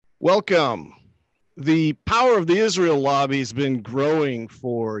Welcome. The power of the Israel lobby has been growing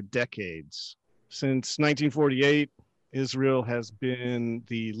for decades. Since 1948, Israel has been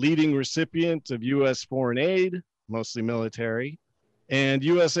the leading recipient of U.S. foreign aid, mostly military, and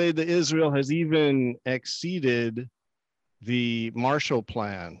U.S. aid to Israel has even exceeded the Marshall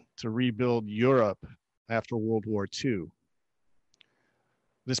Plan to rebuild Europe after World War II.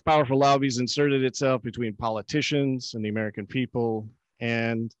 This powerful lobby has inserted itself between politicians and the American people,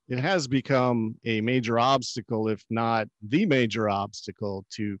 and it has become a major obstacle, if not the major obstacle,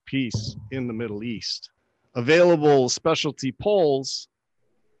 to peace in the Middle East. Available specialty polls,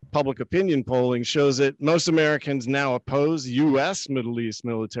 public opinion polling, shows that most Americans now oppose U.S. Middle East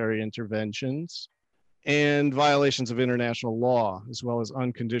military interventions and violations of international law, as well as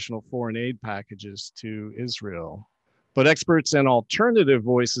unconditional foreign aid packages to Israel. But experts and alternative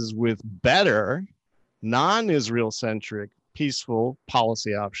voices with better, non-Israel-centric, peaceful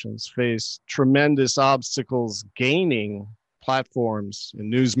policy options face tremendous obstacles gaining platforms in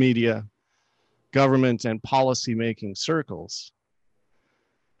news media, government, and policy-making circles.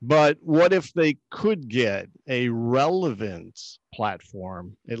 But what if they could get a relevant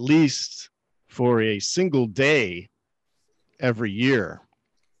platform, at least for a single day every year?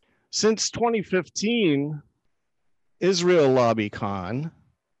 Since 2015, Israel LobbyCon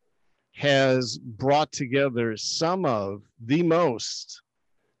has brought together some of the most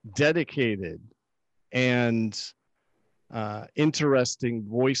dedicated and interesting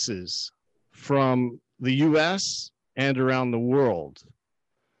voices from the US and around the world.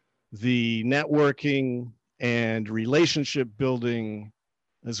 The networking and relationship building,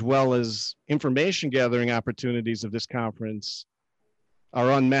 as well as information gathering opportunities of this conference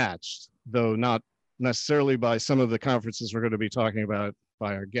are unmatched, though not necessarily by some of the conferences we're going to be talking about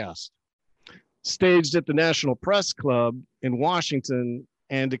by our guest. Staged at the National Press Club in Washington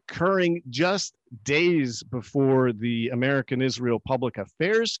and occurring just days before the American Israel Public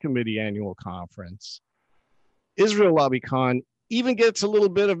Affairs Committee annual conference, Israel LobbyCon even gets a little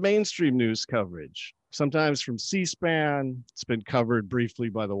bit of mainstream news coverage, sometimes from C-SPAN. It's been covered briefly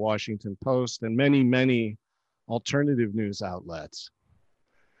by the Washington Post and many, many alternative news outlets.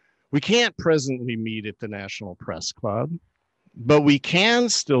 We can't presently meet at the National Press Club, but we can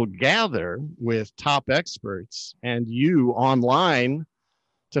still gather with top experts and you online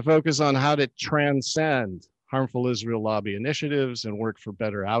to focus on how to transcend harmful Israel lobby initiatives and work for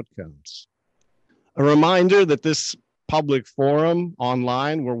better outcomes. A reminder that this public forum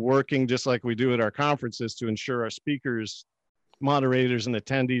online, we're working just like we do at our conferences to ensure our speakers, moderators, and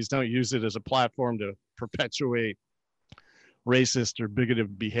attendees don't use it as a platform to perpetuate racist or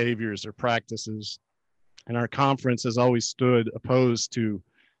bigoted behaviors or practices. And our conference has always stood opposed to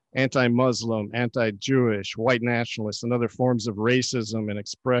anti-Muslim, anti-Jewish, white nationalists, and other forms of racism and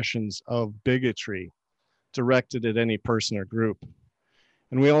expressions of bigotry directed at any person or group.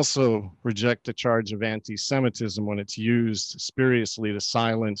 And we also reject the charge of anti-Semitism when it's used spuriously to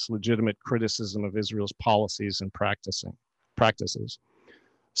silence legitimate criticism of Israel's policies and practices.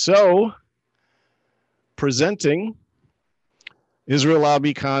 So, presenting Israel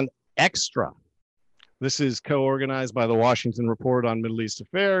LobbyCon Extra. This is co-organized by the Washington Report on Middle East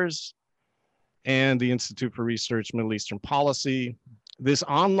Affairs and the Institute for Research Middle Eastern Policy. This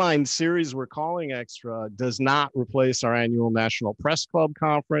online series we're calling Extra does not replace our annual National Press Club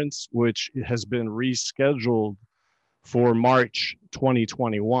conference, which has been rescheduled for March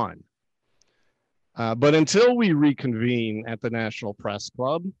 2021. But until we reconvene at the National Press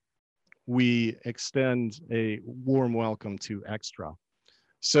Club, we extend a warm welcome to Extra.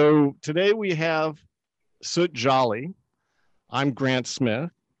 So today we have Jhally. I'm Grant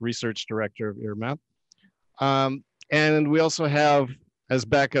Smith, Research Director of UMass. And we also have as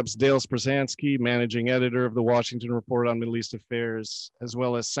backups Dale Sprzansky, Managing Editor of the Washington Report on Middle East Affairs, as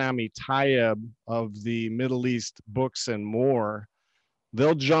well as Sami Tayeb of the Middle East Books and More.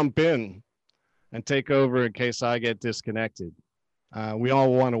 They'll jump in and take over in case I get disconnected. We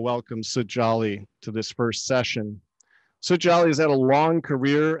all want to welcome Jhally to this first session. Jhally has had a long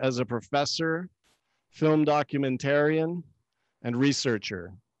career as a professor, film documentarian, and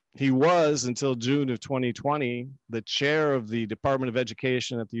researcher. He was, until June of 2020, the chair of the Department of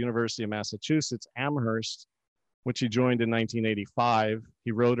Education at the University of Massachusetts, Amherst, which he joined in 1985.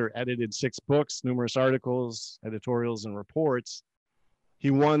 He wrote or edited 6 books, numerous articles, editorials, and reports.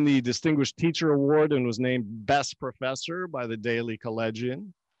 He won the Distinguished Teacher Award and was named Best Professor by the Daily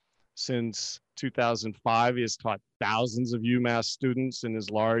Collegian. Since 2005, he has taught thousands of UMass students in his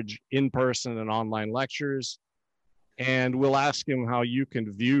large in-person and online lectures. And we'll ask him how you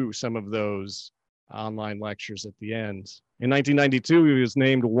can view some of those online lectures at the end. In 1992, he was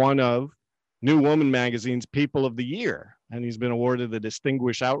named one of New Woman magazine's People of the Year, and he's been awarded the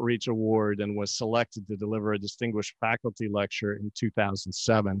Distinguished Outreach Award and was selected to deliver a distinguished faculty lecture in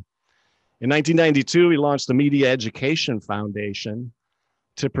 2007. In 1992, he launched the Media Education Foundation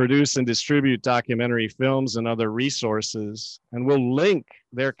to produce and distribute documentary films and other resources, and we'll link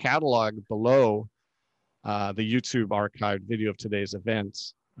their catalog below the YouTube archived video of today's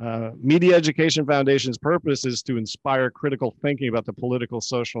event. Media Education Foundation's purpose is to inspire critical thinking about the political,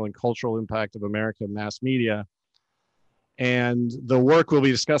 social, and cultural impact of American mass media. And the work we'll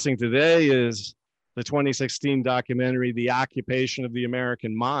be discussing today is the 2016 documentary, The Occupation of the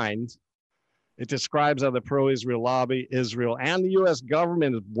American Mind. It describes how the pro-Israel lobby, Israel, and the US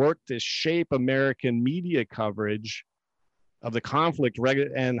government have worked to shape American media coverage of the conflict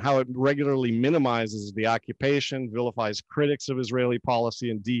and how it regularly minimizes the occupation, vilifies critics of Israeli policy,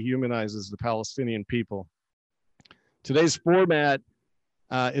 and dehumanizes the Palestinian people. Today's format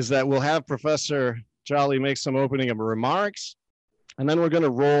is that we'll have Professor Jhally make some opening remarks, and then we're going to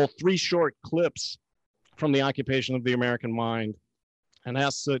roll 3 short clips from The Occupation of the American Mind and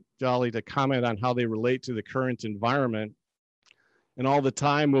ask Jhally to comment on how they relate to the current environment. And all the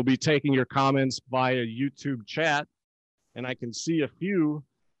time, we'll be taking your comments via YouTube chat. And I can see a few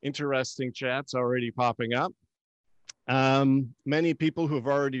interesting chats already popping up. Many people who have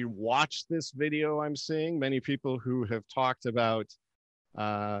already watched this video I'm seeing, many people who have talked about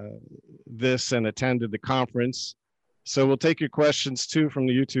this and attended the conference. So we'll take your questions too from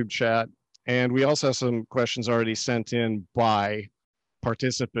the YouTube chat. And we also have some questions already sent in by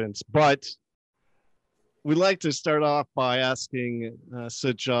participants. But we'd like to start off by asking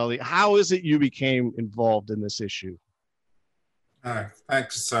Jhally, how is it you became involved in this issue?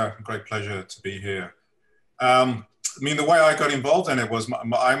 Thanks. It's a great pleasure to be here. I mean, the way I got involved in it was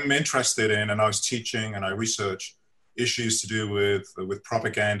I'm interested in, and I was teaching and I research issues to do with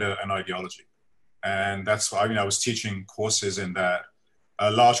propaganda and ideology. And that's why, I was teaching courses in that,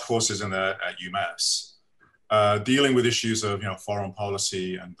 large courses in that at UMass, dealing with issues of, foreign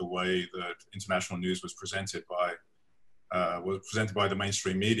policy and the way that international news was presented by the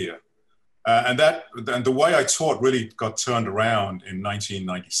mainstream media. And the way I taught really got turned around in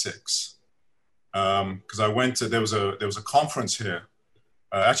 1996, because I went to there was a conference here.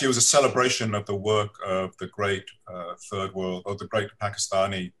 Actually, it was a celebration of the work of the great third world, or the great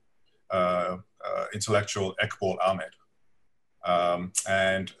Pakistani intellectual Iqbal Ahmed,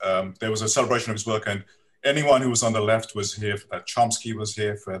 and there was a celebration of his work, and anyone who was on the left was here for that. Chomsky was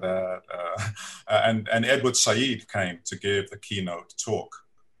here for that, and Edward Said came to give the keynote talk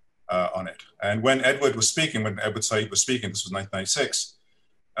on it. And when Edward Said was speaking, this was 1996,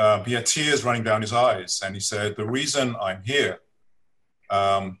 he had tears running down his eyes. And he said, the reason I'm here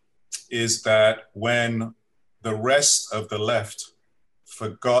is that when the rest of the left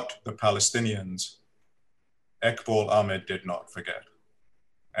forgot the Palestinians, Iqbal Ahmed did not forget.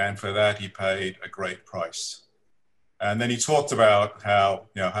 And for that, he paid a great price. And then he talked about how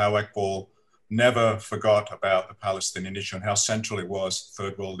Iqbal never forgot about the Palestinian issue and how central it was to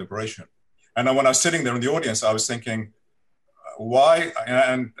third world liberation. And when I was sitting there in the audience, I was thinking, why?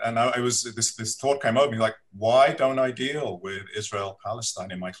 And this thought came over me, like, why don't I deal with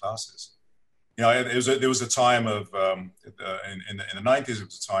Israel-Palestine in my classes? There was a time of, in the 90s, it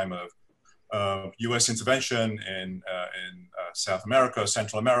was a time of US intervention in South America,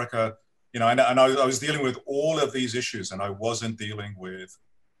 Central America, and I was dealing with all of these issues, and I wasn't dealing with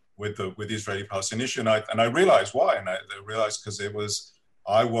the Israeli-Palestinian issue, and I realized why, and I realized because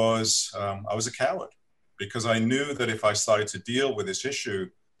I was a coward, because I knew that if I started to deal with this issue,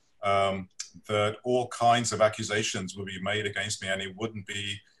 that all kinds of accusations would be made against me, and it wouldn't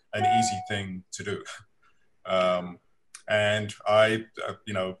be an easy thing to do. And I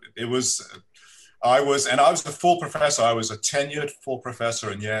was a full professor. I was a tenured full professor,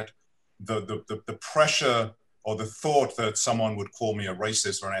 and yet the pressure or the thought that someone would call me a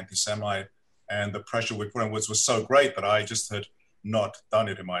racist or an anti-Semite, and the pressure we put on was so great that I just had not done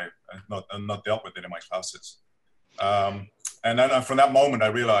it not dealt with it in my classes. And then from that moment, I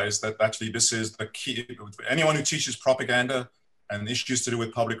realized that actually this is the key. Anyone who teaches propaganda and issues to do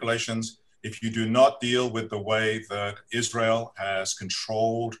with public relations, if you do not deal with the way that Israel has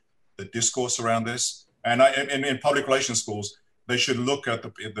controlled the discourse around this, and in public relations schools, they should look at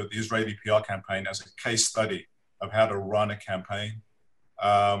the Israeli PR campaign as a case study of how to run a campaign,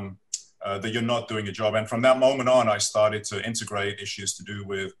 that you're not doing a job. And from that moment on, I started to integrate issues to do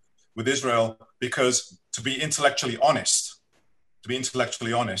with Israel, because to be intellectually honest,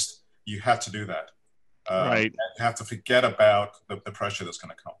 you have to do that. Right. You have to forget about the pressure that's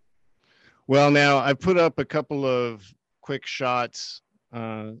going to come. Well, now I put up a couple of quick shots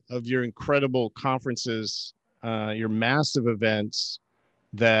of your incredible conferences, your massive events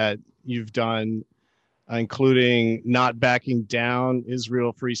that you've done, including not backing down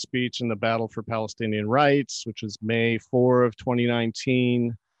Israel free speech in the battle for Palestinian rights, which is May 4 of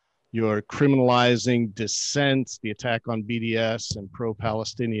 2019. You're criminalizing dissent, the attack on BDS and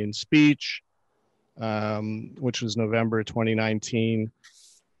pro-Palestinian speech, which was November 2019.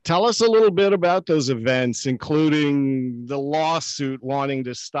 Tell us a little bit about those events, including the lawsuit wanting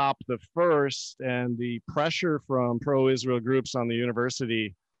to stop the first and the pressure from pro-Israel groups on the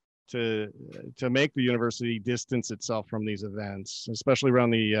university to make the university distance itself from these events, especially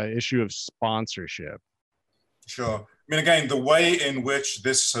around the issue of sponsorship. Sure. I mean, again, the way in which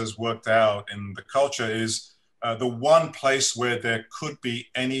this has worked out in the culture is the one place where there could be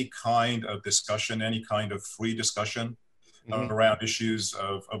any kind of discussion, any kind of free discussion around issues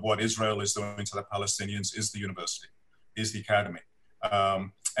of what Israel is doing to the Palestinians is the university, is the academy.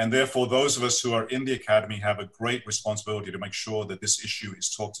 And therefore, those of us who are in the academy have a great responsibility to make sure that this issue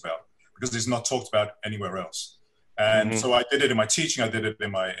is talked about, because it's not talked about anywhere else. And so I did it in my teaching, I did it through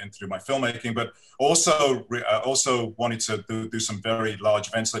my filmmaking, but also wanted to do some very large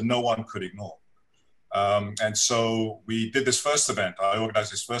events that no one could ignore. And so we did this first event. I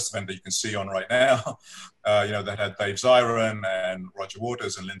organized this first event that you can see on right now, that had Dave Zirin and Roger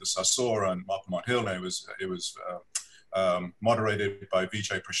Waters and Linda Sarsour and Mark Lamont Hill. And it was moderated by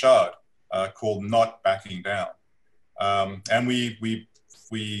Vijay Prashad, called Not Backing Down. And we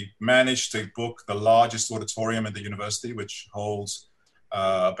managed to book the largest auditorium in the university, which holds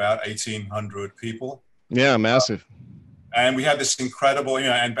about 1,800 people. Yeah, massive. And we had this incredible,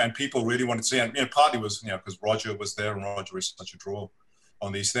 and people really wanted to see it. And, partly was, because Roger was there, and Roger is such a draw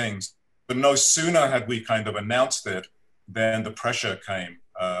on these things. But no sooner had we kind of announced it than the pressure came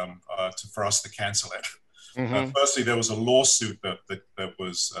for us to cancel it. Firstly, there was a lawsuit that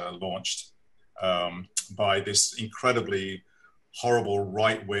was launched by this incredibly horrible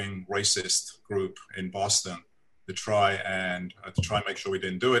right-wing racist group in Boston to try and make sure we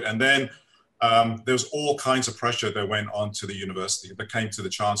didn't do it. And then there was all kinds of pressure that went on to the university, that came to the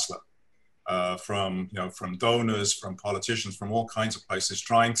chancellor, from donors, from politicians, from all kinds of places,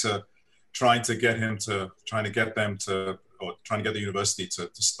 trying to get the university to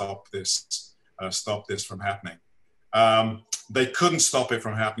stop this from happening. They couldn't stop it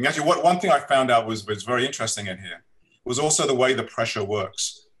from happening. Actually, one thing I found out was very interesting in here was also the way the pressure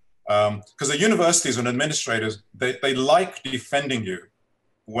works. Because the universities and administrators, they like defending you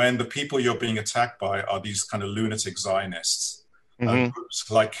when the people you're being attacked by are these kind of lunatic Zionists, groups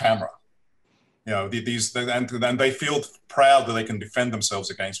like Camera. And they feel proud that they can defend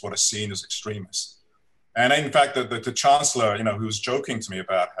themselves against what are seen as extremists. And in fact, the chancellor, who was joking to me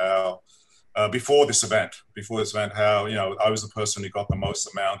about how before this event, how I was the person who got the most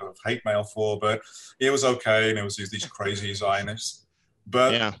amount of hate mail for, but it was okay, and it was these crazy Zionists.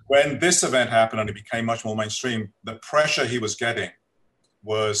 But when this event happened and it became much more mainstream, the pressure he was getting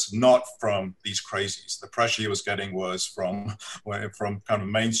was not from these crazies. The pressure he was getting was from kind of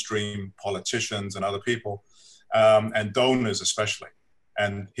mainstream politicians and other people, and donors especially.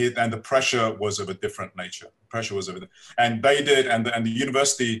 And the pressure was of a different nature. And they did, and the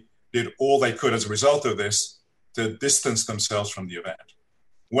university did all they could as a result of this to distance themselves from the event.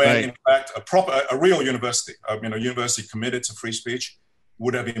 When in fact, a real university, a university committed to free speech,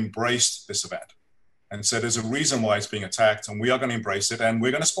 would have embraced this event and said, there's a reason why it's being attacked, and we are going to embrace it, and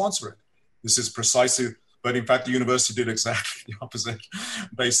we're going to sponsor it. This is precisely, but in fact, the university did exactly the opposite.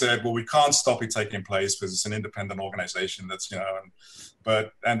 They said, well, we can't stop it taking place because it's an independent organization that's,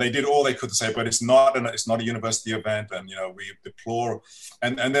 and they did all they could to say, but it's not a university event, and, we deplore.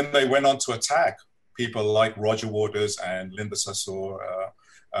 And then they went on to attack people like Roger Waters and Linda Sarsour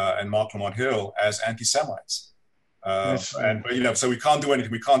and Mark Lamont Hill as anti-Semites. So we can't do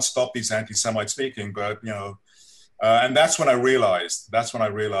anything. We can't stop these anti-Semites speaking. But and that's when I realized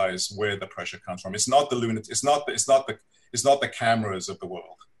where the pressure comes from. It's not the lunatics. It's not the cameras of the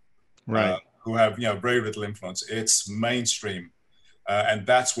world, right? Who have very little influence. It's mainstream, and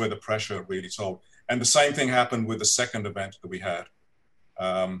that's where the pressure really told. And the same thing happened with the second event that we had,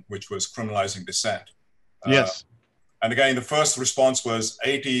 which was criminalizing dissent. Yes. And again, the first response was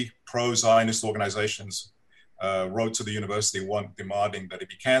 80 pro-Zionist organizations wrote to the university demanding that it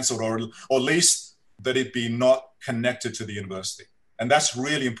be canceled, or at least that it be not connected to the university. And that's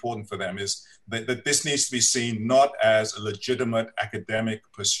really important for them, is that this needs to be seen not as a legitimate academic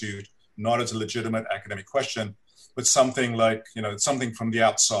pursuit, not as a legitimate academic question, but something like, something from the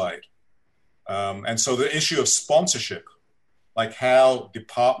outside. And so the issue of sponsorship like how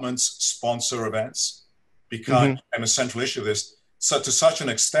departments sponsor events became a central issue of this, so to such an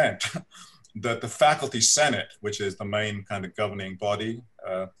extent that the faculty senate, which is the main kind of governing body,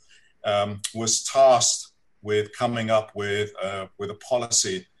 was tasked with coming up with a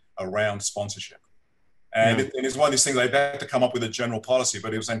policy around sponsorship. And it's one of these things, they had to come up with a general policy,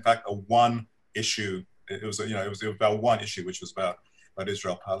 but it was in fact a one issue. It was about one issue, which was about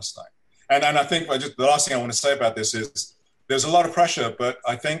Israel-Palestine. And I think the last thing I want to say about this is there's a lot of pressure, but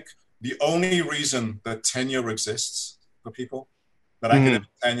I think the only reason that tenure exists for people, that academic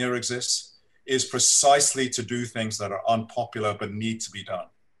tenure exists, is precisely to do things that are unpopular but need to be done.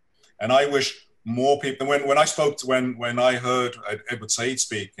 And I wish more people, when I heard Edward Said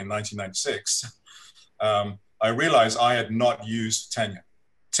speak in 1996, I realized I had not used tenure.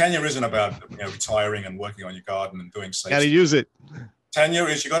 Tenure isn't about retiring and working on your garden and doing safe. Got to use it. Tenure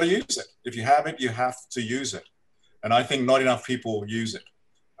is, you got to use it. If you have it, you have to use it. And I think not enough people use it.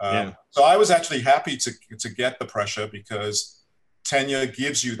 So I was actually happy to get the pressure because tenure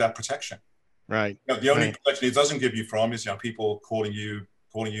gives you that protection. Right. The only protection it doesn't give you from is people calling you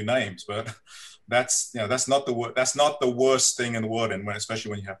names, but that's not the worst thing in the world, and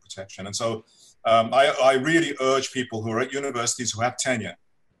especially when you have protection. And so I really urge people who are at universities who have tenure,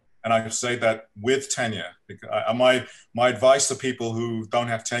 and I say that with tenure, because my advice to people who don't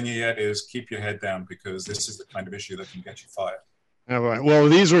have tenure yet is keep your head down, because this is the kind of issue that can get you fired. All right. Well,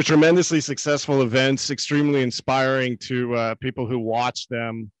 these were tremendously successful events, extremely inspiring to people who watch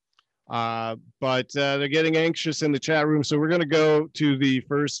them. But they're getting anxious in the chat room. So we're going to go to the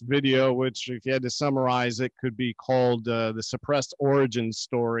first video, which if you had to summarize, it could be called The Suppressed Origin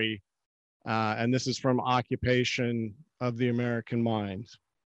Story. And this is from Occupation of the American Mind.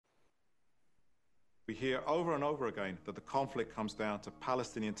 We hear over and over again that the conflict comes down to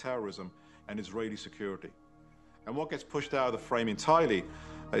Palestinian terrorism and Israeli security. And what gets pushed out of the frame entirely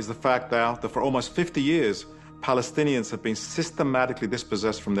is the fact that for almost 50 years, Palestinians have been systematically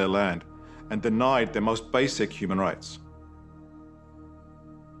dispossessed from their land and denied their most basic human rights.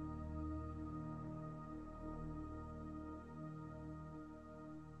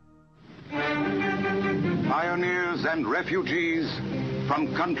 Pioneers and refugees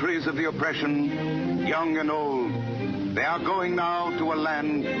from countries of the oppression, young and old, they are going now to a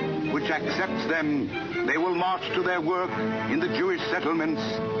land which accepts them. They will march to their work in the Jewish settlements,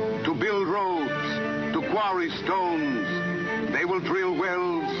 to build roads, to quarry stones. They will drill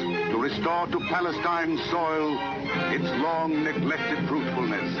wells to restore to Palestine's soil its long neglected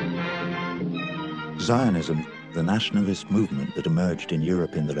fruitfulness. Zionism, the nationalist movement that emerged in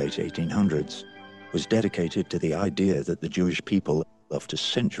Europe in the late 1800s, was dedicated to the idea that the Jewish people, after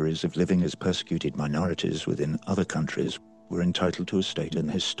centuries of living as persecuted minorities within other countries, were entitled to a state in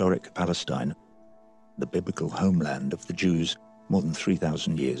historic Palestine, the biblical homeland of the Jews more than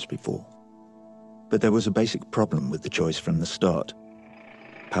 3,000 years before. But there was a basic problem with the choice from the start.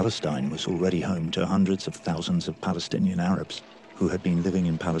 Palestine was already home to hundreds of thousands of Palestinian Arabs who had been living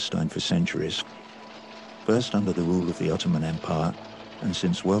in Palestine for centuries, first under the rule of the Ottoman Empire, and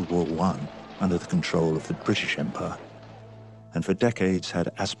since World War I, under the control of the British Empire, and for decades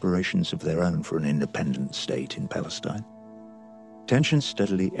had aspirations of their own for an independent state in Palestine. Tensions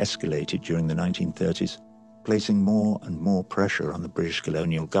steadily escalated during the 1930s, placing more and more pressure on the British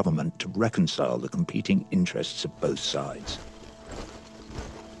colonial government to reconcile the competing interests of both sides.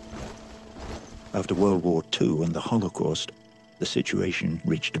 After World War II and the Holocaust, the situation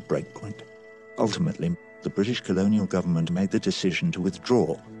reached a breakpoint. Ultimately, the British colonial government made the decision to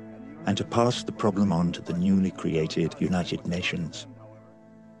withdraw and to pass the problem on to the newly created United Nations.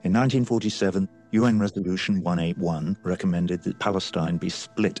 In 1947, UN Resolution 181 recommended that Palestine be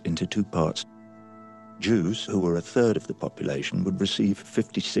split into two parts. Jews, who were a third of the population, would receive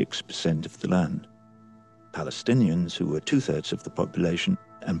 56% of the land. Palestinians, who were two-thirds of the population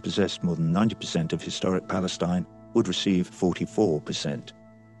and possessed more than 90% of historic Palestine, would receive 44%.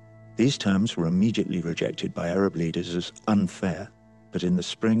 These terms were immediately rejected by Arab leaders as unfair. But in the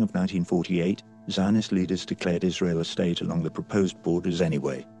spring of 1948, Zionist leaders declared Israel a state along the proposed borders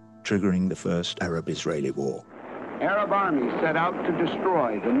anyway, triggering the first Arab-Israeli war. Arab armies set out to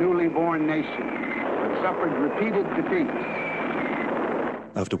destroy the newly born nation, but suffered repeated defeats.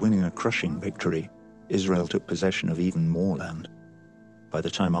 After winning a crushing victory, Israel took possession of even more land. By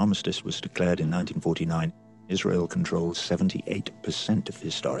the time armistice was declared in 1949, Israel controlled 78% of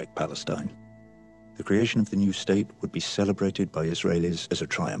historic Palestine. The creation of the new state would be celebrated by Israelis as a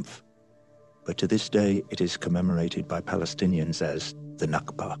triumph. But to this day, it is commemorated by Palestinians as the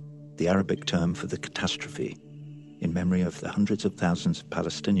Nakba, the Arabic term for the catastrophe, in memory of the hundreds of thousands of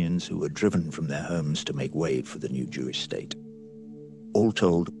Palestinians who were driven from their homes to make way for the new Jewish state. All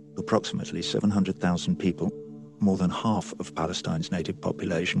told, approximately 700,000 people, more than half of Palestine's native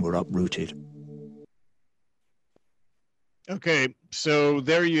population, were uprooted. Okay, so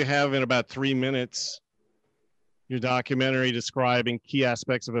there you have in about 3 minutes your documentary describing key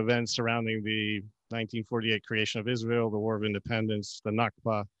aspects of events surrounding the 1948 creation of Israel, the War of Independence, the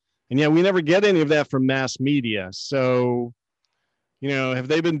Nakba. And yet we never get any of that from mass media. So, have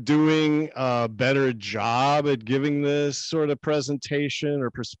they been doing a better job at giving this sort of presentation or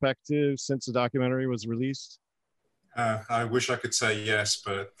perspective since the documentary was released? I wish I could say yes,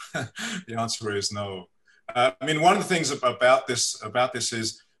 but the answer is no. One of the things about this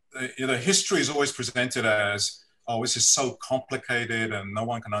is, history is always presented as, oh, this is so complicated and no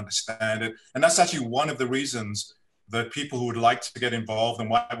one can understand it. And that's actually one of the reasons that people who would like to get involved and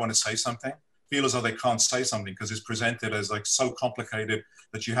might want to say something feel as though they can't say something, because it's presented as like so complicated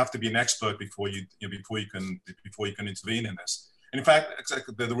that you have to be an expert before you can intervene in this. And in fact,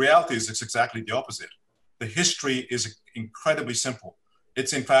 the reality is it's exactly the opposite. The history is incredibly simple.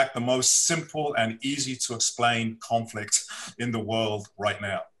 It's in fact the most simple and easy to explain conflict in the world right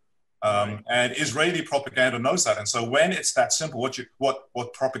now. And Israeli propaganda knows that. And so when it's that simple,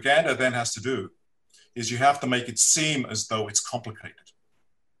 what propaganda then has to do is you have to make it seem as though it's complicated,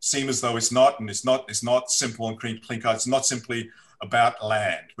 seem as though it's not, and it's not simple and clean cut. It's not simply about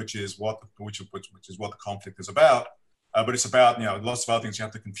land, which is what the conflict is about, but it's about lots of other things. You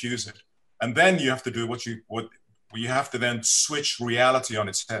have to confuse it, and then you have to do what you have to then switch reality on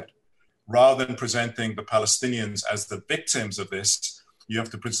its head. Rather than presenting the Palestinians as the victims of this, you have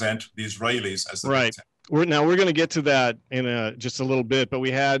to present the Israelis as the victims. We're going to get to that in just a little bit, but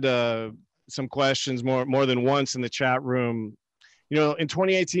we had some questions more than once in the chat room. In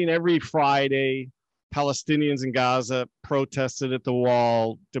 2018, every Friday, Palestinians in Gaza protested at the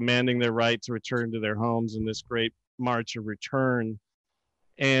wall, demanding their right to return to their homes in this great March of Return.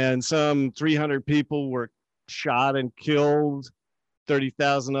 And some 300 people were shot and killed.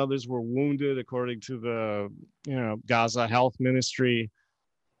 30,000 others were wounded, according to the Gaza Health Ministry.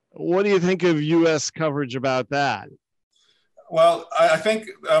 What do you think of U.S. coverage about that? Well, I think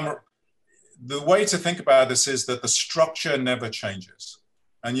the way to think about this is that the structure never changes.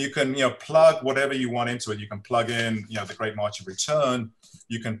 And you can plug whatever you want into it. You can plug in the Great March of Return.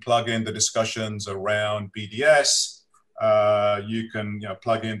 You can plug in the discussions around BDS. You can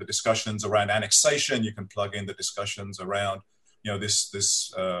plug in the discussions around annexation. You can plug in the discussions around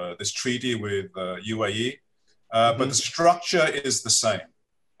this treaty with UAE. But the structure is the same.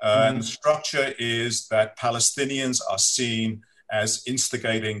 And the structure is that Palestinians are seen as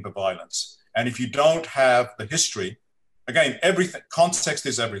instigating the violence. And if you don't have the history, again, context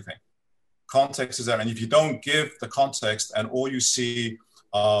is everything. Context is everything. And if you don't give the context and all you see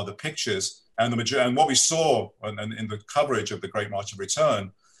are the pictures, and what we saw in the coverage of the Great March of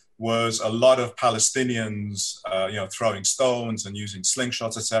Return was a lot of Palestinians, throwing stones and using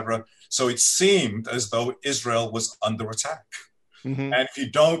slingshots, etc. So it seemed as though Israel was under attack. And if you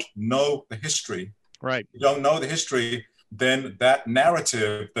don't know the history, then that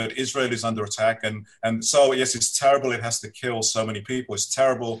narrative that Israel is under attack, and so yes, it's terrible. It has to kill so many people. It's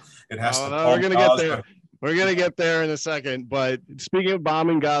terrible. It has to. We're going to get there. We're going to get there in a second. But speaking of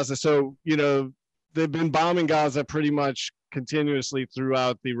bombing Gaza, so they've been bombing Gaza pretty much continuously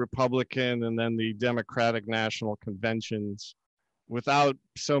throughout the Republican and then the Democratic National Conventions, without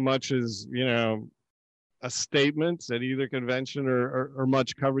so much as a statement at either convention or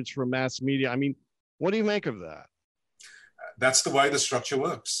much coverage from mass media. I mean, what do you make of that? That's the way the structure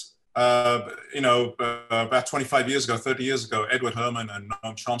works. About 25 years ago, 30 years ago, Edward Herman and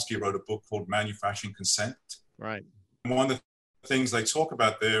Noam Chomsky wrote a book called Manufacturing Consent. Right. And one of the things they talk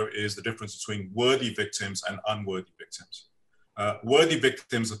about there is the difference between worthy victims and unworthy victims. Worthy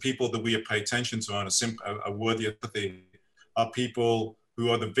victims are people that we pay attention to and are worthy of empathy, are people who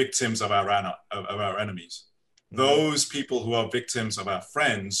are the victims of our enemies. Those people who are victims of our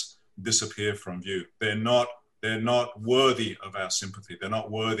friends disappear from view. They're not worthy of our sympathy. They're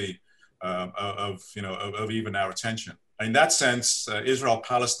not worthy of even our attention. In that sense,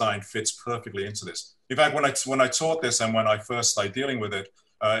 Israel-Palestine fits perfectly into this. In fact, when I taught this and when I first started dealing with it,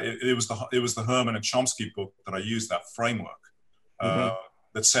 it was the Herman and Chomsky book that I used, that framework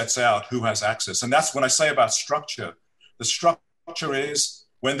that sets out who has access. And that's when I say about structure. The structure is,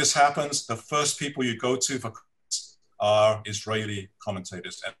 when this happens, the first people you go to for are Israeli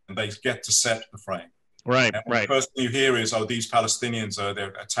commentators, and they get to set the frame. Right. The first thing you hear is, "Oh, these Palestinians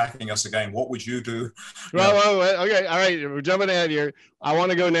they're attacking us again. What would you do?" Well, okay, all right. We're jumping ahead here. I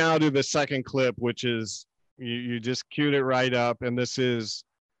want to go now to the second clip, which is you just queued it right up, and this is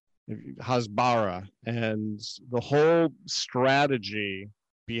Hasbara, and the whole strategy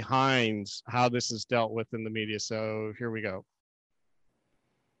behind how this is dealt with in the media. So here we go.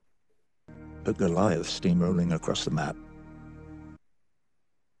 But Goliath steamrolling across the map.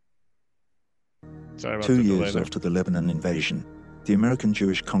 Sorry about 2 years after the Lebanon invasion, the American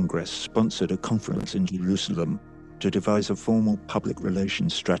Jewish Congress sponsored a conference in Jerusalem to devise a formal public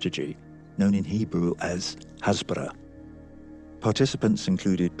relations strategy known in Hebrew as Hasbara. Participants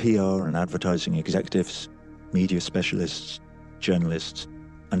included PR and advertising executives, media specialists, journalists,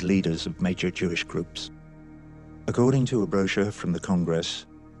 and leaders of major Jewish groups. According to a brochure from the Congress,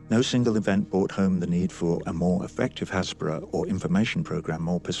 no single event brought home the need for a more effective Hasbara or information program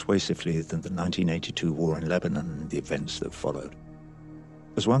more persuasively than the 1982 war in Lebanon and the events that followed.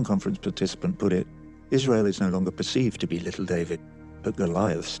 As one conference participant put it, Israel is no longer perceived to be Little David, but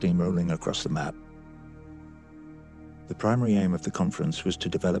Goliath steamrolling across the map. The primary aim of the conference was to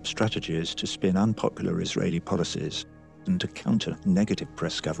develop strategies to spin unpopular Israeli policies and to counter negative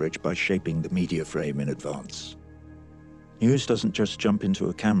press coverage by shaping the media frame in advance. News doesn't just jump into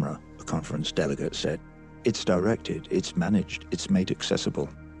a camera, a conference delegate said. It's directed, it's managed, it's made accessible.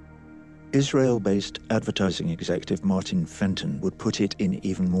 Israel-based advertising executive Martin Fenton would put it in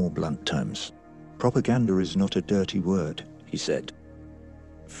even more blunt terms. Propaganda is not a dirty word, he said.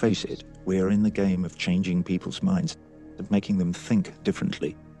 Face it, we are in the game of changing people's minds and making them think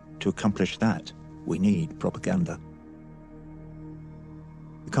differently. To accomplish that, we need propaganda.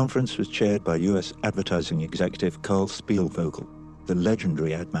 The conference was chaired by US advertising executive Carl Spielvogel, the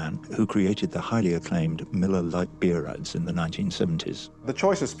legendary ad man who created the highly acclaimed Miller Lite beer ads in the 1970s. The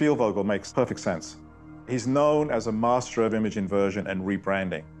choice of Spielvogel makes perfect sense. He's known as a master of image inversion and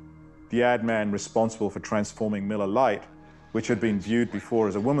rebranding. The ad man responsible for transforming Miller Lite, which had been viewed before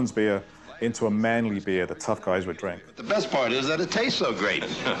as a woman's beer, into a manly beer that tough guys would drink. But the best part is that it tastes so great.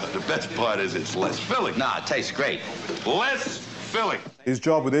 The best part is it's less filling. Nah, it tastes great. Less filling. His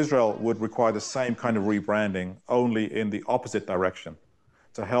job with Israel would require the same kind of rebranding, only in the opposite direction,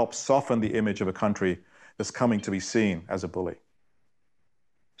 to help soften the image of a country that's coming to be seen as a bully.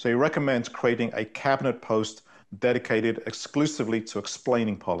 So he recommends creating a cabinet post dedicated exclusively to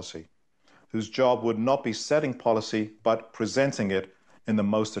explaining policy, whose job would not be setting policy, but presenting it in the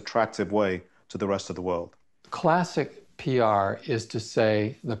most attractive way to the rest of the world. Classic PR is to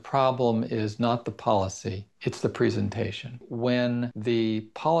say the problem is not the policy, it's the presentation. When the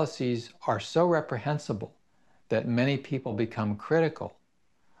policies are so reprehensible that many people become critical,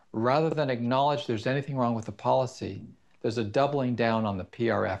 rather than acknowledge there's anything wrong with the policy, there's a doubling down on the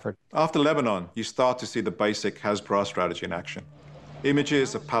PR effort. After Lebanon, you start to see the basic Hasbara strategy in action.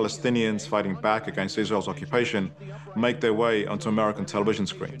 Images of Palestinians fighting back against Israel's occupation make their way onto American television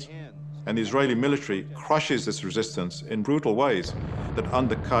screens. And the Israeli military crushes this resistance in brutal ways that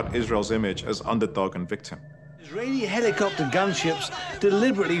undercut Israel's image as underdog and victim. Israeli helicopter gunships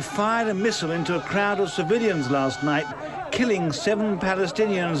deliberately fired a missile into a crowd of civilians last night, killing 7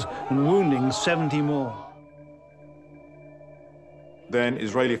 Palestinians and wounding 70 more. Then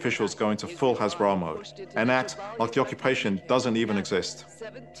Israeli officials go into full Hasbara mode and act like the occupation doesn't even exist,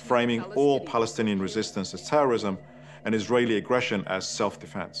 framing all Palestinian resistance as terrorism and Israeli aggression as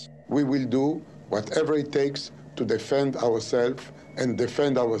self-defense. We will do whatever it takes to defend ourselves, and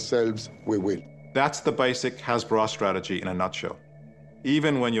defend ourselves we will. That's the basic Hasbara strategy in a nutshell.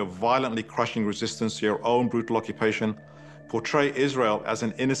 Even when you're violently crushing resistance to your own brutal occupation, portray Israel as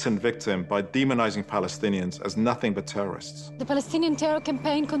an innocent victim by demonizing Palestinians as nothing but terrorists. The Palestinian terror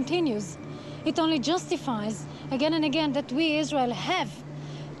campaign continues. It only justifies again and again that we, Israel, have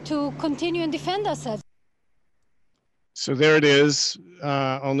to continue and defend ourselves. So there it is,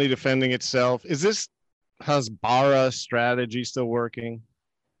 only defending itself. Is this Hasbara strategy still working?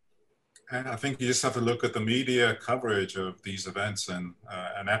 And I think you just have to look at the media coverage of these events and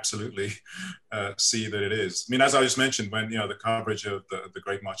absolutely see that it is. I mean, as I just mentioned, when the coverage of the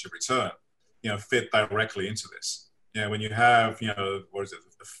Great March of Return, fit directly into this. When you have what is it,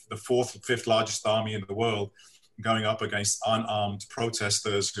 the 4th or 5th largest army in the world going up against unarmed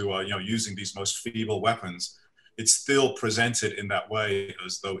protesters who are using these most feeble weapons, it's still presented in that way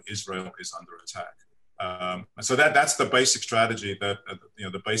as though Israel is under attack. So that's the basic strategy, that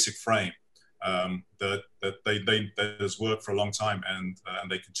the basic frame that has worked for a long time, and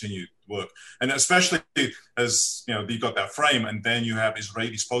they continue to work. And especially as you've got that frame, and then you have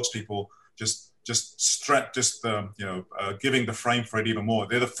Israeli spokespeople giving the frame for it even more.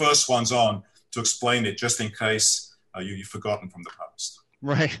 They're the first ones on to explain it, just in case you've forgotten from the past.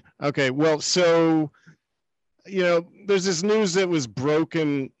 Right. Okay. Well, so there's this news that was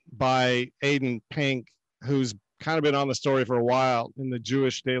broken by Aidan Pink, who's kind of been on the story for a while in the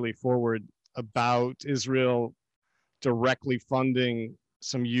Jewish Daily Forward about Israel directly funding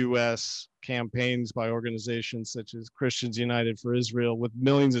some U.S. campaigns by organizations such as Christians United for Israel with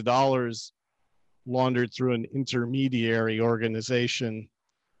millions of dollars laundered through an intermediary organization.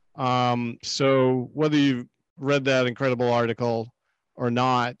 So whether you've read that incredible article or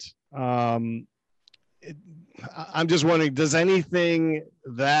not, I'm just wondering, does anything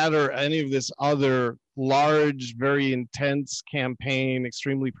that or any of this other large, very intense campaign,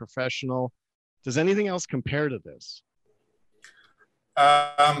 extremely professional, does anything else compare to this?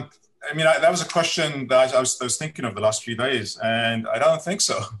 I mean, that was a question that I was thinking of the last few days, and I don't think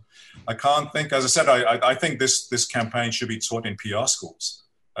so. I can't think. As I said, I think this campaign should be taught in PR schools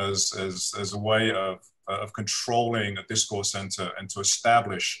as a way of controlling a discourse and to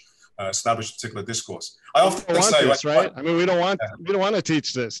establish a particular discourse. I often say, this, right? I mean, we don't want to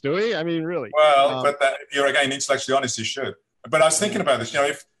teach this, do we? I mean, really? Well, but if you're again intellectually honest, you should. But I was thinking about this.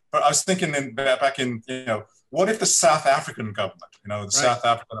 I was thinking back in what if the South African government, the South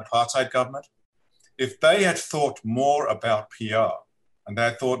African apartheid government, if they had thought more about PR and they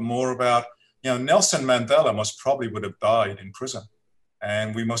had thought more about, Nelson Mandela would have died in prison.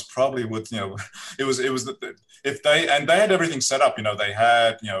 And we most probably would, if they had everything set up, they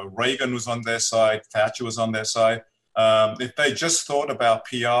had, Reagan was on their side, Thatcher was on their side. If they just thought about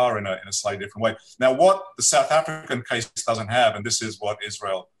PR in a slightly different way. Now, what the South African case doesn't have, and this is what the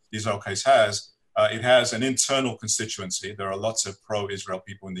Israel case has, it has an internal constituency. There are lots of pro-Israel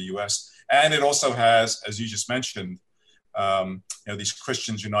people in the US. And it also has, as you just mentioned, these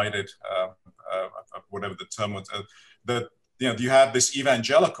Christians United, whatever the term was, you have this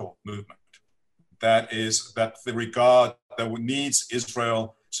evangelical movement that needs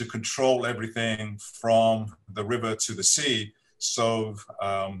Israel to control everything from the river to the sea, so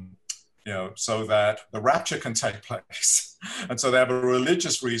that the rapture can take place. And so they have a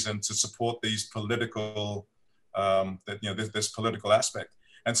religious reason to support these political, this political aspect.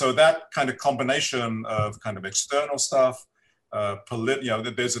 And so that kind of combination of kind of external stuff, there's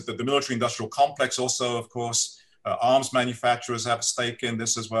the military industrial complex also, of course. Arms manufacturers have a stake in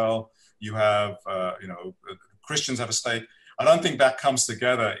this as well. You have, Christians have a stake. I don't think that comes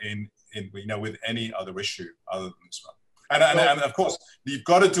together with any other issue other than this one. And of course, you've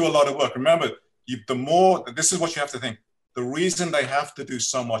got to do a lot of work. Remember, this is what you have to think. The reason they have to do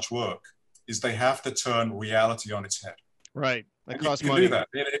so much work is they have to turn reality on its head. Right. That costs money. You can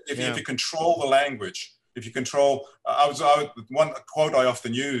do that. If you control the language, if you control, one quote I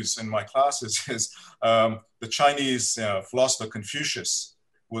often use in my classes is the Chinese philosopher Confucius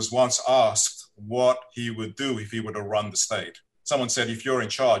was once asked what he would do if he were to run the state. Someone said, if you're in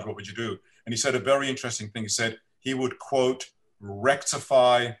charge, what would you do? And he said a very interesting thing. He said he would, quote,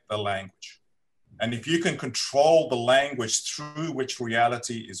 rectify the language. And if you can control the language through which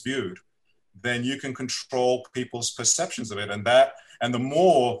reality is viewed, then you can control people's perceptions of it. And the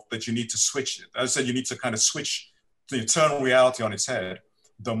more that you need to switch it, as I said, you need to kind of switch the eternal reality on its head,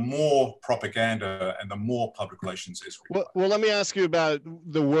 the more propaganda and the more public relations is required. Well, let me ask you about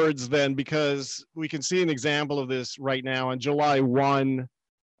the words then, because we can see an example of this right now. On July 1,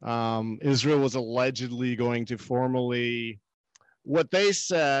 Israel was allegedly going to formally, what they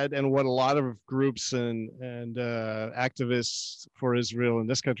said and what a lot of groups and activists for Israel in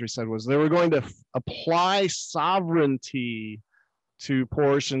this country said was they were going to apply sovereignty to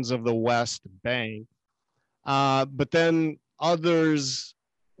portions of the West Bank. But then others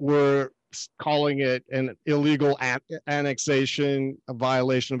were calling it an illegal annexation, a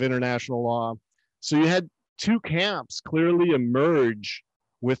violation of international law. So you had two camps clearly emerge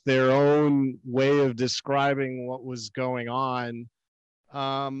with their own way of describing what was going on.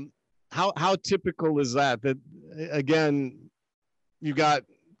 How typical is that? That again, you got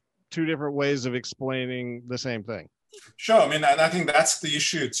two different ways of explaining the same thing. Sure. I mean, and I think that's the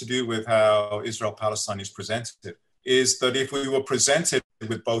issue to do with how Israel-Palestine is presented, is that if we were presented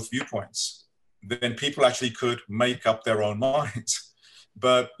with both viewpoints, then people actually could make up their own minds.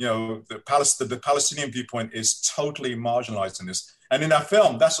 But, the Palestinian viewpoint is totally marginalized in this. And in our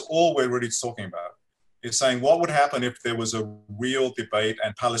film, that's all we're really talking about. It's saying what would happen if there was a real debate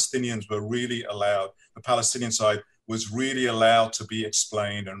and Palestinians were really allowed, the Palestinian side was really allowed to be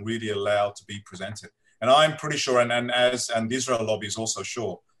explained and really allowed to be presented. And I'm pretty sure, and the Israel lobby is also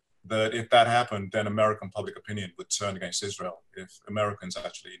sure, that if that happened, then American public opinion would turn against Israel if Americans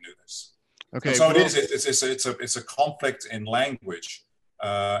actually knew this. Okay. And so well, it's a conflict in language,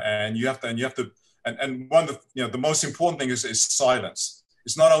 and you have to, and one of the most important thing is silence.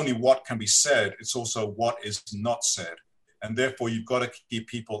 It's not only what can be said, it's also what is not said. And therefore you've got to keep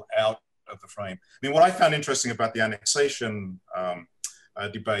people out the frame. I mean, what I found interesting about the annexation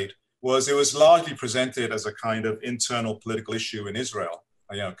debate was it was largely presented as a kind of internal political issue in Israel.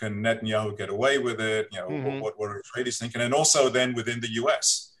 Can Netanyahu get away with it? What are Israelis thinking? And also then within the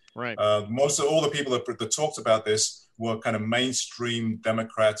US. Right. Most of all the people that talked about this were kind of mainstream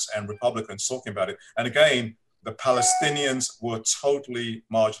Democrats and Republicans talking about it. And again, the Palestinians were totally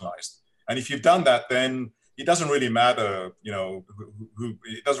marginalized. And if you've done that, then it doesn't really matter,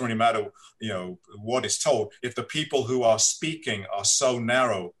 it doesn't really matter, what is told. If the people who are speaking are so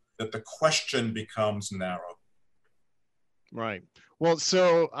narrow that the question becomes narrow. Right. Well,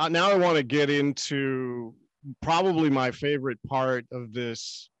 so now I want to get into probably my favorite part of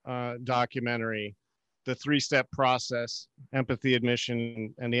this documentary, the three-step process: empathy,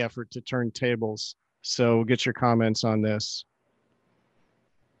 admission, and the effort to turn tables. So get your comments on this.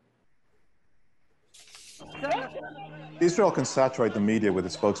 Israel can saturate the media with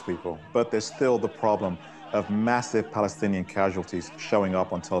its spokespeople, but there's still the problem of massive Palestinian casualties showing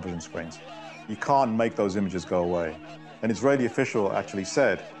up on television screens. You can't make those images go away. An Israeli official actually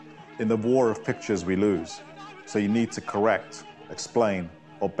said, in the war of pictures we lose, so you need to correct, explain,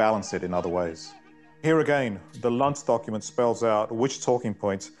 or balance it in other ways. Here again, the Luntz document spells out which talking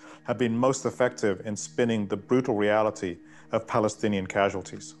points have been most effective in spinning the brutal reality of Palestinian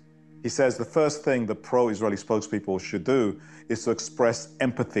casualties. He says the first thing the pro-Israeli spokespeople should do is to express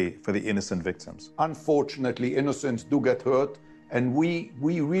empathy for the innocent victims. Unfortunately, innocents do get hurt, and we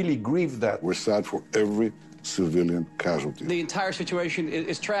really grieve that. We're sad for every civilian casualty. The entire situation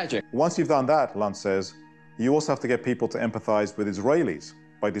is tragic. Once you've done that, Luntz says, you also have to get people to empathize with Israelis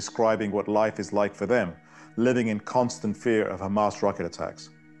by describing what life is like for them, living in constant fear of Hamas rocket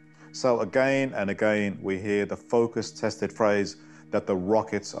attacks. So again and again, we hear the focused, tested phrase that the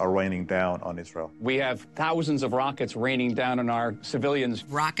rockets are raining down on Israel. We have thousands of rockets raining down on our civilians.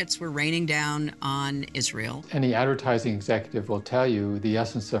 Rockets were raining down on Israel. Any advertising executive will tell you the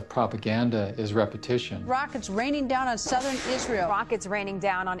essence of propaganda is repetition. Rockets raining down on southern Israel. Rockets raining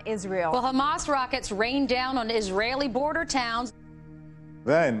down on Israel. Well, Hamas rockets rained down on Israeli border towns.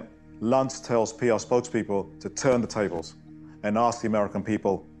 Then Luntz tells PR spokespeople to turn the tables and ask the American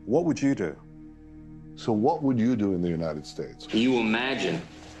people, what would you do? So what would you do in the United States? Can you imagine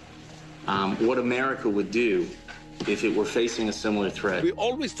what America would do if it were facing a similar threat? We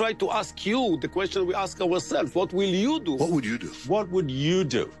always try to ask you the question we ask ourselves. What will you do? What would you do? What would you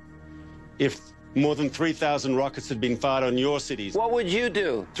do if more than 3,000 rockets had been fired on your cities? What would you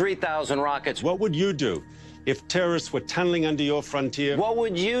do? 3,000 rockets. What would you do if terrorists were tunneling under your frontier? What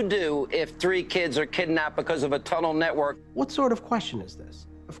would you do if 3 kids are kidnapped because of a tunnel network? What sort of question is this?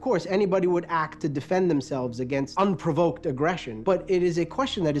 Of course, anybody would act to defend themselves against unprovoked aggression, but it is a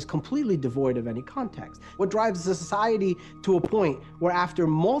question that is completely devoid of any context. What drives a society to a point where after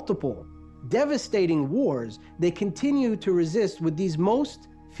multiple devastating wars, they continue to resist with these most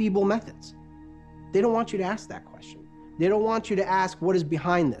feeble methods? They don't want you to ask that question. They don't want you to ask what is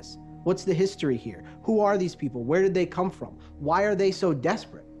behind this. What's the history here? Who are these people? Where did they come from? Why are they so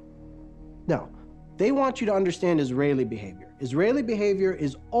desperate? No, they want you to understand Israeli behavior. Israeli behavior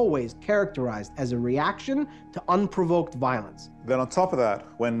is always characterized as a reaction to unprovoked violence. Then on top of that,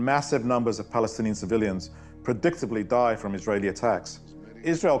 when massive numbers of Palestinian civilians predictably die from Israeli attacks,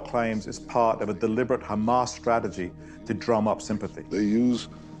 Israel claims it's part of a deliberate Hamas strategy to drum up sympathy. They use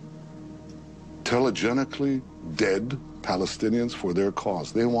telegenically dead Palestinians for their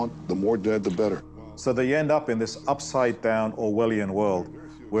cause. They want the more dead, the better. So they end up in this upside-down Orwellian world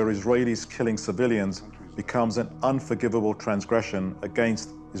where Israelis killing civilians becomes an unforgivable transgression against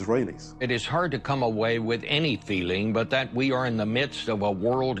Israelis. It is hard to come away with any feeling but that we are in the midst of a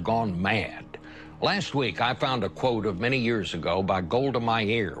world gone mad. Last week, I found a quote of many years ago by Golda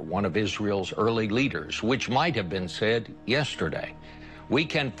Meir, one of Israel's early leaders, which might have been said yesterday. We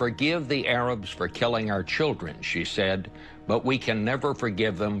can forgive the Arabs for killing our children, she said, but we can never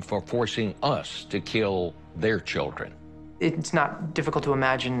forgive them for forcing us to kill their children. It's not difficult to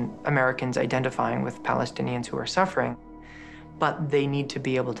imagine Americans identifying with Palestinians who are suffering, but they need to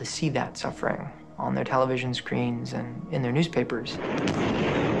be able to see that suffering on their television screens and in their newspapers.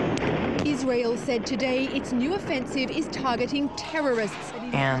 Israel said today its new offensive is targeting terrorists.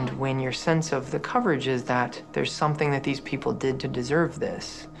 And when your sense of the coverage is that there's something that these people did to deserve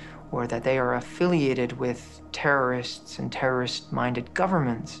this, or that they are affiliated with terrorists and terrorist-minded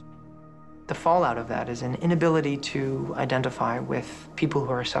governments, the fallout of that is an inability to identify with people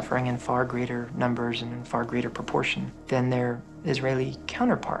who are suffering in far greater numbers and in far greater proportion than their Israeli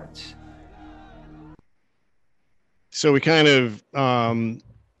counterparts. So we kind of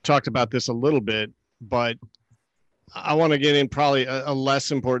talked about this a little bit, but I want to get in probably a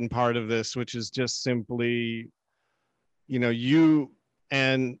less important part of this, which is just simply, you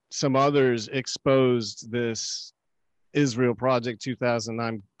and some others exposed this Israel Project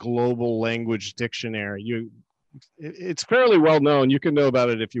 2009 Global Language Dictionary. It's fairly well known. You can know about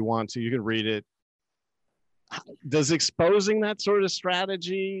it if you want to. You can read it. Does exposing that sort of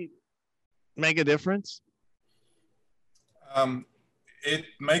strategy make a difference? It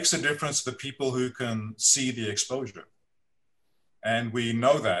makes a difference to the people who can see the exposure. And we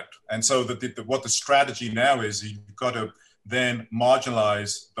know that. And so what the strategy now is, you've got to then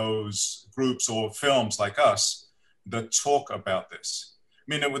marginalize those groups or films like us that talk about this.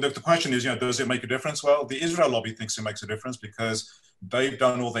 I mean, the question is, does it make a difference? Well, the Israel lobby thinks it makes a difference because they've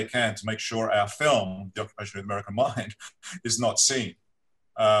done all they can to make sure our film, The Occupation of the American Mind, is not seen.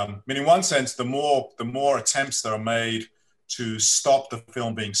 I mean, in one sense, the more attempts that are made to stop the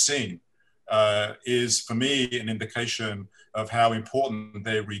film being seen is, for me, an indication of how important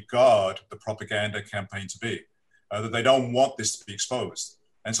they regard the propaganda campaign to be, that they don't want this to be exposed.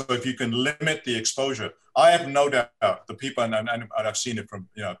 And so if you can limit the exposure, I have no doubt the people, and I've seen it from,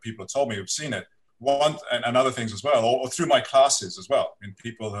 people have told me who've seen it, and other things as well, or through my classes as well. I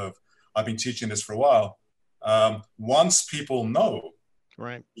mean, I've been teaching this for a while. Once people know,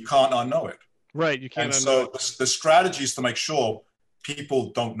 right, you can't unknow it. Right, you can't. And so the strategy is to make sure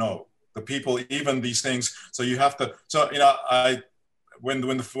people don't know. The people, even these things. So you have to. So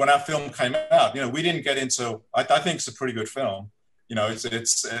when our film came out, we didn't get into. I think it's a pretty good film.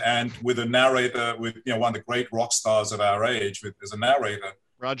 It's and with a narrator, with one of the great rock stars of our age, as a narrator,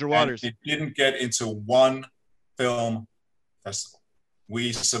 Roger Waters. It didn't get into one film festival.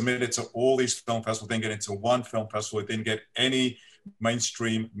 We submitted to all these film festivals, didn't get into one film festival. It didn't get any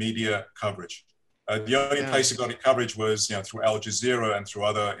mainstream media coverage. The only place it got coverage was through Al Jazeera and through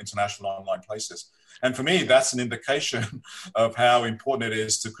other international online places. And for me, that's an indication of how important it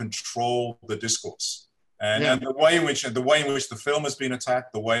is to control the discourse. And the way in which the film has been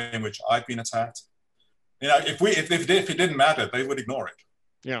attacked, the way in which I've been attacked. If it didn't matter, they would ignore it.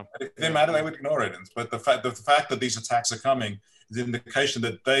 Yeah. If it didn't matter, they would ignore it. But the fact that these attacks are coming is an indication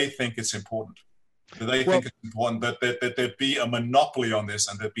that they think it's important. That they think it's important that there be a monopoly on this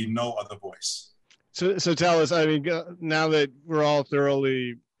and there be no other voice. So tell us, I mean, now that we're all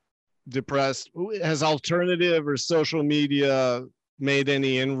thoroughly depressed, has alternative or social media made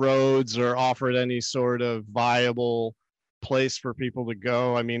any inroads or offered any sort of viable place for people to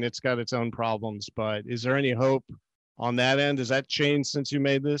go? I mean, it's got its own problems, but is there any hope on that end? Has that changed since you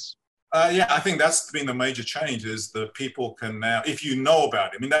made this? Yeah, I think that's been the major change, is that people can now, if you know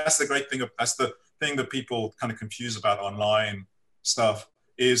about it, I mean, that's the great thing, that's the thing that people kind of confuse about online stuff,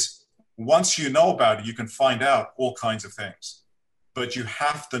 is once you know about it, you can find out all kinds of things, but you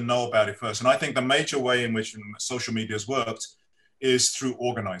have to know about it first. And I think the major way in which social media has worked is through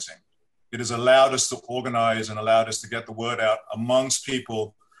organizing. It has allowed us to organize and allowed us to get the word out amongst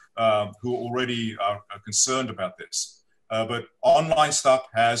people who already are concerned about this. But online stuff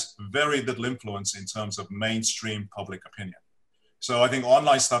has very little influence in terms of mainstream public opinion. So I think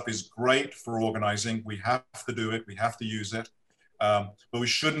online stuff is great for organizing. We have to do it. We have to use it. But we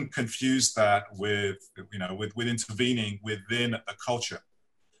shouldn't confuse that with intervening within a culture.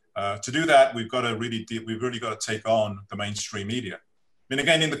 To do that, we've really got to take on the mainstream media. I mean,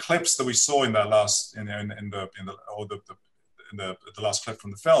 again, in the clips that we saw in that last, the last clip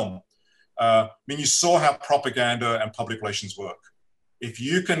from the film, I mean, you saw how propaganda and public relations work. If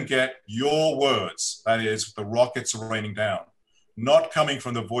you can get your words, that is, the rockets are raining down, not coming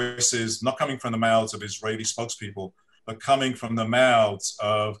from the voices, not coming from the mouths of Israeli spokespeople, but coming from the mouths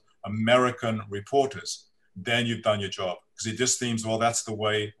of American reporters, then you've done your job. Because it just seems, well, that's the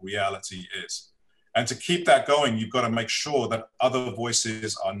way reality is. And to keep that going, you've got to make sure that other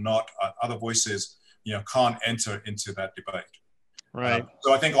voices can't enter into that debate. Right.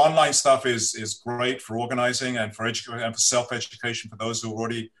 So I think online stuff is great for organizing and for self-education for those who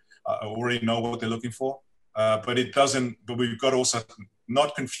already know what they're looking for. But we've got to also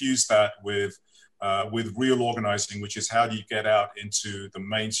not confuse that with real organizing, which is how do you get out into the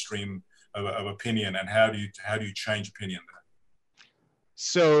mainstream of opinion, and how do you change opinion there?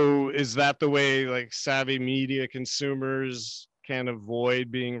 So is that the way, like, savvy media consumers can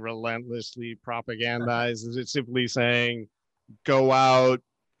avoid being relentlessly propagandized? Is it simply saying, go out,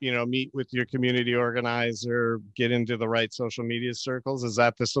 meet with your community organizer, get into the right social media circles? Is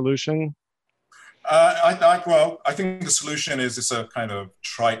that the solution? I think the solution is, it's a kind of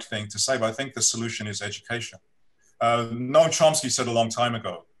trite thing to say, but I think the solution is education. Noam Chomsky said a long time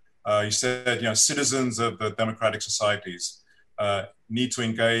ago, he said, citizens of the democratic societies need to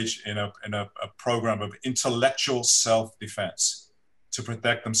engage in a program of intellectual self-defense to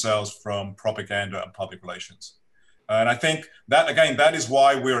protect themselves from propaganda and public relations. And I think that, again, that is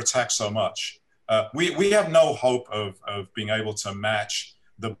why we're attacked so much. We have no hope of being able to match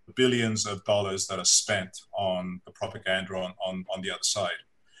the billions of dollars that are spent on the propaganda on the other side.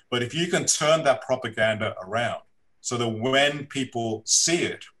 But if you can turn that propaganda around so that when people see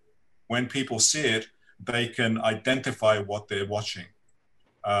it, they can identify what they're watching.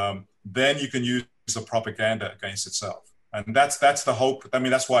 Then you can use the propaganda against itself. And that's the hope. I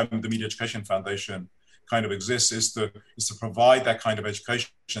mean, that's why the Media Education Foundation kind of exists, is to provide that kind of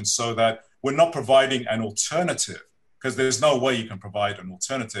education so that we're not providing an alternative, because there's no way you can provide an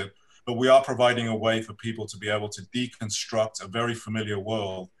alternative, but we are providing a way for people to be able to deconstruct a very familiar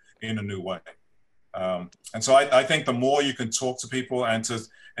world in a new way. And so I think the more you can talk to people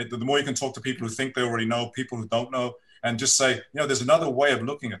the more you can talk to people who think they already know, people who don't know, and just say, there's another way of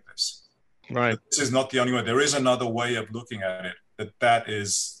looking at this. Right. This is not the only way. There is another way of looking at it. That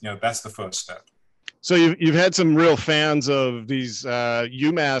is, that's the first step. So you've had some real fans of these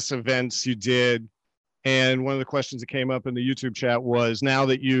UMass events you did. And one of the questions that came up in the YouTube chat was, now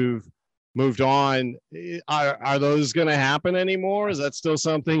that you've moved on, are those going to happen anymore? Is that still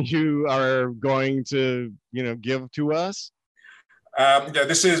something you are going to, give to us?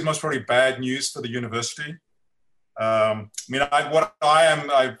 This is most probably bad news for the university. I've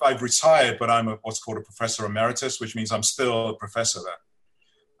retired, but I'm what's called a professor emeritus, which means I'm still a professor there.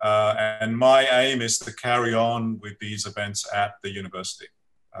 And my aim is to carry on with these events at the university.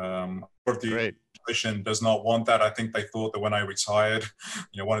 The administration does not want that. I think they thought that when I retired,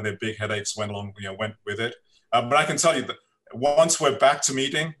 one of their big headaches went with it. But I can tell you that once we're back to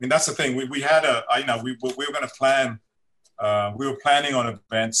meeting, that's the thing. We were going to plan. We were planning on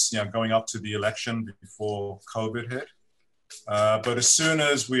events, going up to the election before COVID hit. But as soon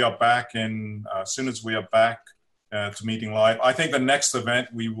as we are back to meeting live, I think the next event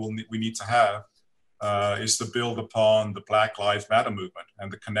we need to have is to build upon the Black Lives Matter movement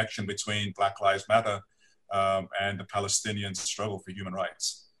and the connection between Black Lives Matter and the Palestinian struggle for human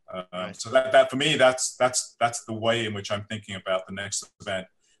rights. So that for me, that's the way in which I'm thinking about the next event.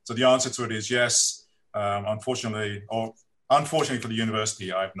 So the answer to it is yes. Unfortunately for the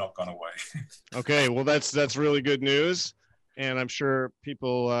university, I've not gone away. Okay, well that's really good news, and I'm sure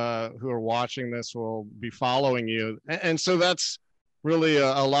people who are watching this will be following you. And so that's really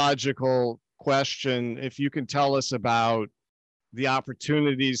a logical question. If you can tell us about the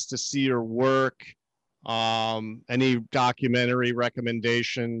opportunities to see your work, any documentary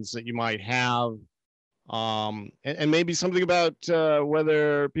recommendations that you might have, and maybe something about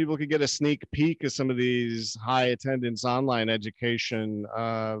whether people could get a sneak peek of some of these high attendance online education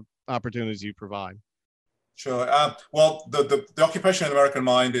opportunities you provide. Sure. Well, the Occupation of the American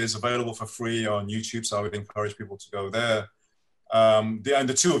Mind is available for free on YouTube, so I would encourage people to go there. And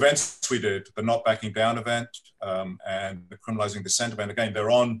the two events we did, the Not Backing Down event and the Criminalizing Dissent event, again, they're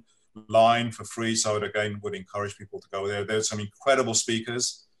online for free, so I would encourage people to go there. There's some incredible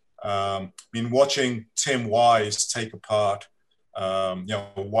speakers. Watching Tim Wise take apart,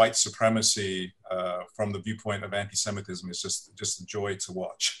 white supremacy from the viewpoint of anti-Semitism is just a joy to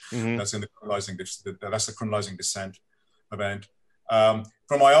watch. Mm-hmm. That's the Criminalizing Dissent event.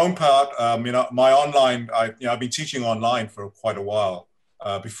 For my own part, my online, I've been teaching online for quite a while.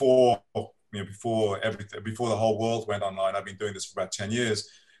 Before the whole world went online, I've been doing this for about 10 years.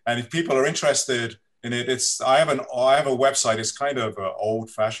 And if people are interested in it, I have a website. It's kind of an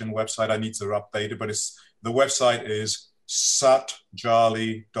old-fashioned website. I need to update it, but the website is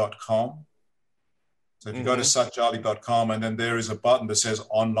satjhally.com. So if you go to satjhally.com, and then there is a button that says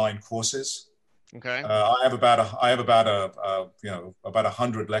online courses. Okay. I have about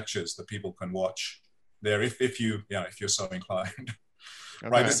 100 lectures that people can watch there if you're so inclined. Okay.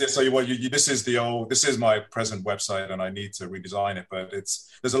 Right. This is my present website, and I need to redesign it. But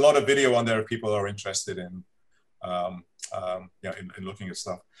there's a lot of video on there if people are interested in looking at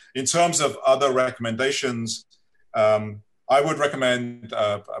stuff. In terms of other recommendations, I would recommend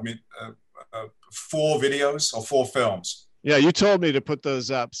 4 videos or 4 films. Yeah, you told me to put those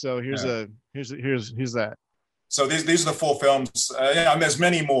up. So here's that. So these are the 4 films. There's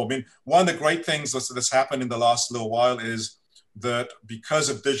many more. One of the great things that's happened in the last little while is that because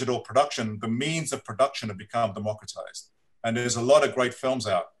of digital production, the means of production have become democratized. And there's a lot of great films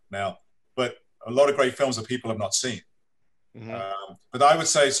out now, but a lot of great films that people have not seen. Mm-hmm. But I would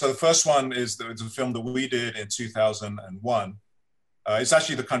say, so the first one is the film that we did in 2001. It's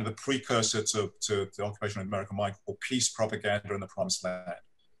actually the precursor to the Occupation of the American Mind, called Peace, Propaganda, and the Promised Land.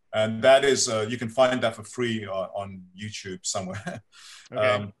 And that is, you can find that for free on YouTube somewhere.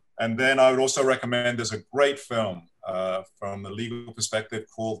 Okay. And then I would also recommend, there's a great film from the legal perspective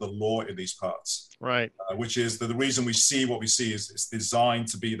called The Law in These Parts. Right. Which is the reason we see what we see is it's designed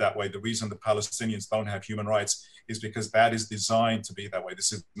to be that way. The reason the Palestinians don't have human rights is because that is designed to be that way.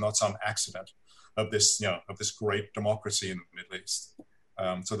 This is not some accident of this, of this great democracy in the Middle East.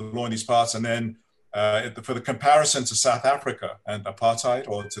 So The Law in These Parts. And then for the comparison to South Africa and apartheid,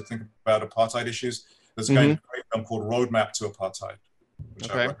 or to think about apartheid issues, there's a great film called Roadmap to Apartheid, which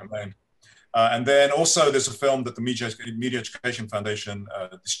I recommend. And then also there's a film that the Media Education Foundation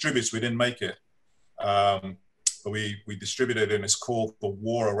distributes. We didn't make it, but we distributed it, and it's called The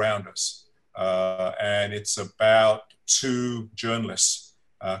War Around Us. And it's about two journalists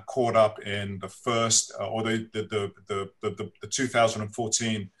caught up in the first, or the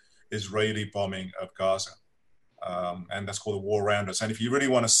 2014 Israeli bombing of Gaza. And that's called The War Around Us. And if you really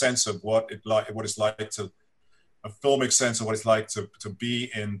want a sense of what it's like to, a filmic sense of what it's like to be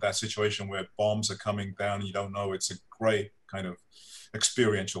in that situation where bombs are coming down and you don't know, it's a great kind of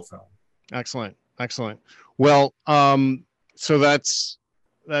experiential film. Excellent. Excellent. Well, so that's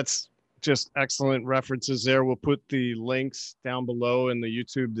just excellent references there. We'll put the links down below in the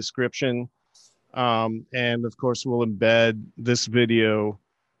YouTube description. And of course, we'll embed this video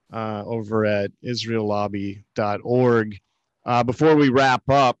over at israellobby.org. Before we wrap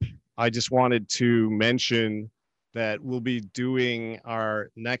up, I just wanted to mention that we'll be doing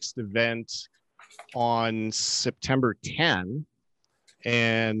our next event on September 10,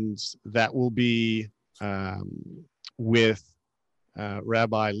 and that will be with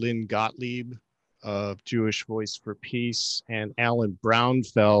Rabbi Lynn Gottlieb of Jewish Voice for Peace and Alan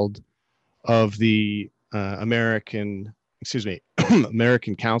Brownfeld of the American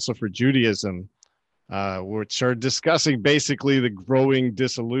Council for Judaism, which are discussing basically the growing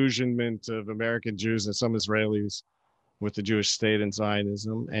disillusionment of American Jews and some Israelis with the Jewish state and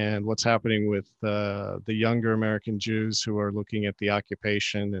Zionism, and what's happening with the younger American Jews who are looking at the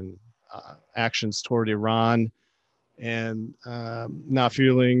occupation and actions toward Iran, and not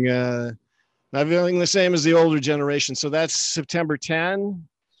feeling the same as the older generation. So that's September 10.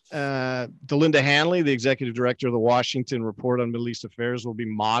 Delinda Hanley, the executive director of the Washington Report on Middle East Affairs, will be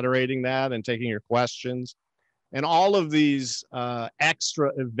moderating that and taking your questions. And all of these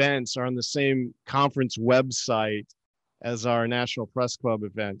extra events are on the same conference website as our National Press Club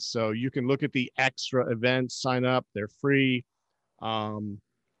events. So you can look at the extra events, sign up, they're free. And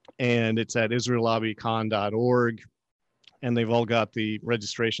it's at israellobbycon.org. And they've all got the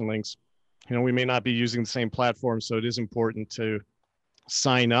registration links. We may not be using the same platform, so it is important to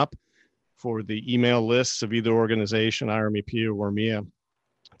sign up for the email lists of either organization, IRMEP or WRMEA,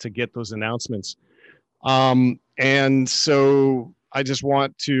 to get those announcements. And so I just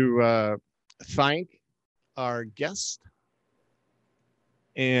want to thank our guest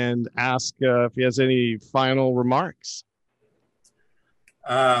and ask if he has any final remarks.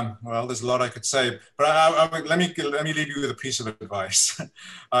 Well, there's a lot I could say, but let me leave you with a piece of advice.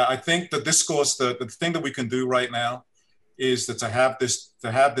 I think the discourse, the thing that we can do right now, is that to have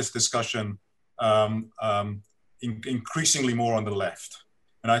this discussion increasingly more on the left.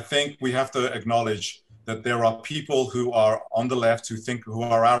 And I think we have to acknowledge that there are people who are on the left who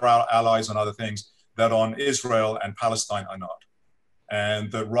are our allies on other things, that on Israel and Palestine are not.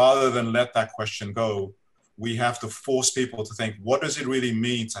 And that rather than let that question go, we have to force people to think, what does it really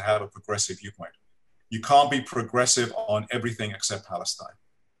mean to have a progressive viewpoint? You can't be progressive on everything except Palestine.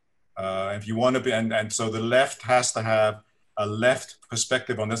 If you want to be, and so the left has to have a left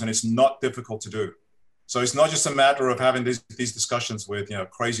perspective on this, and it's not difficult to do. So it's not just a matter of having these discussions with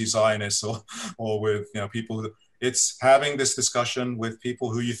crazy Zionists or with people. It's having this discussion with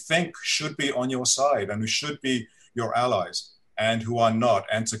people who you think should be on your side and who should be your allies and who are not,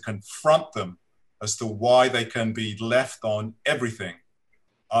 and to confront them as to why they can be left on everything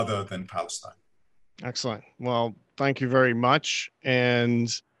other than Palestine. Excellent. Well, thank you very much. And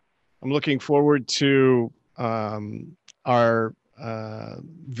I'm looking forward to our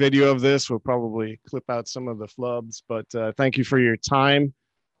video of this. We'll probably clip out some of the flubs, but thank you for your time.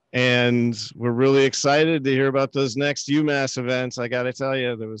 And we're really excited to hear about those next UMass events. I got to tell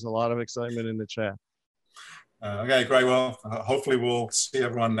you, there was a lot of excitement in the chat. Okay, great. Well, hopefully we'll see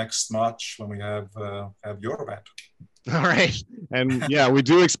everyone next March when we have your event. All right. And yeah, we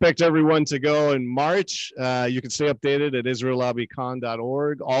do expect everyone to go in March. You can stay updated at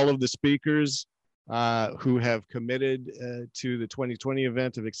israellobbycon.org. All of the speakers who have committed to the 2020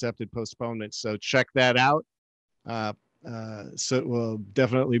 event have accepted postponements. So check that out. So we'll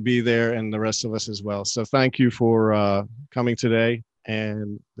definitely be there, and the rest of us as well. So thank you for coming today.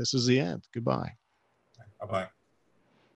 And this is the end. Goodbye. Bye-bye.